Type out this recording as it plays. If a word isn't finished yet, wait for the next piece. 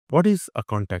What is a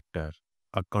contactor?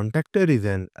 A contactor is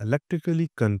an electrically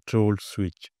controlled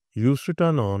switch used to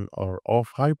turn on or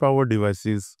off high-power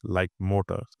devices like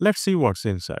motors. Let's see what's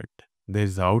inside. There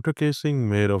is the outer casing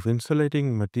made of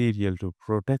insulating material to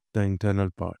protect the internal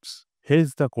parts.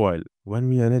 Here's the coil. When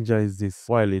we energize this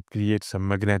coil, it creates a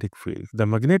magnetic field. The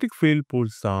magnetic field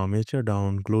pulls the armature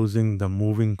down, closing the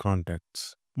moving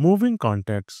contacts. Moving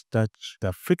contacts touch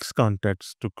the fixed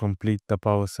contacts to complete the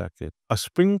power circuit. A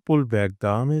spring pulls back the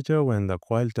armature when the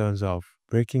coil turns off,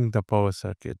 breaking the power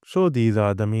circuit. So these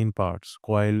are the main parts: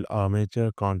 coil,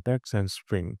 armature, contacts, and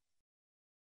spring.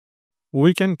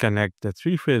 We can connect the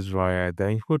three-phase wire at the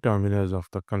input terminals of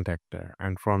the contactor,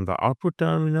 and from the output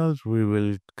terminals we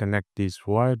will connect this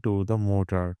wire to the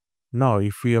motor. Now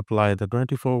if we apply the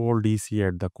 24-volt DC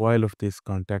at the coil of this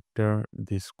contactor,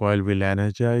 this coil will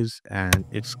energize and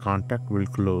its contact will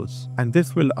close. And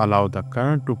this will allow the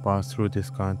current to pass through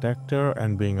this contactor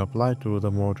and being applied to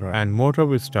the motor, and motor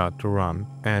will start to run.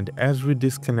 And as we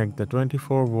disconnect the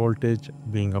 24 voltage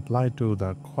being applied to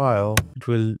the coil, it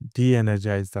will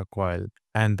de-energize the coil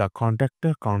and the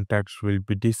contactor contacts will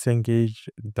be disengaged,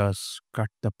 thus cut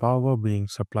the power being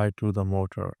supplied to the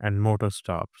motor and motor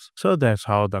stops. So that's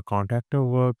how the contactor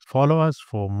works. Follow us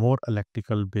for more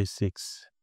electrical basics.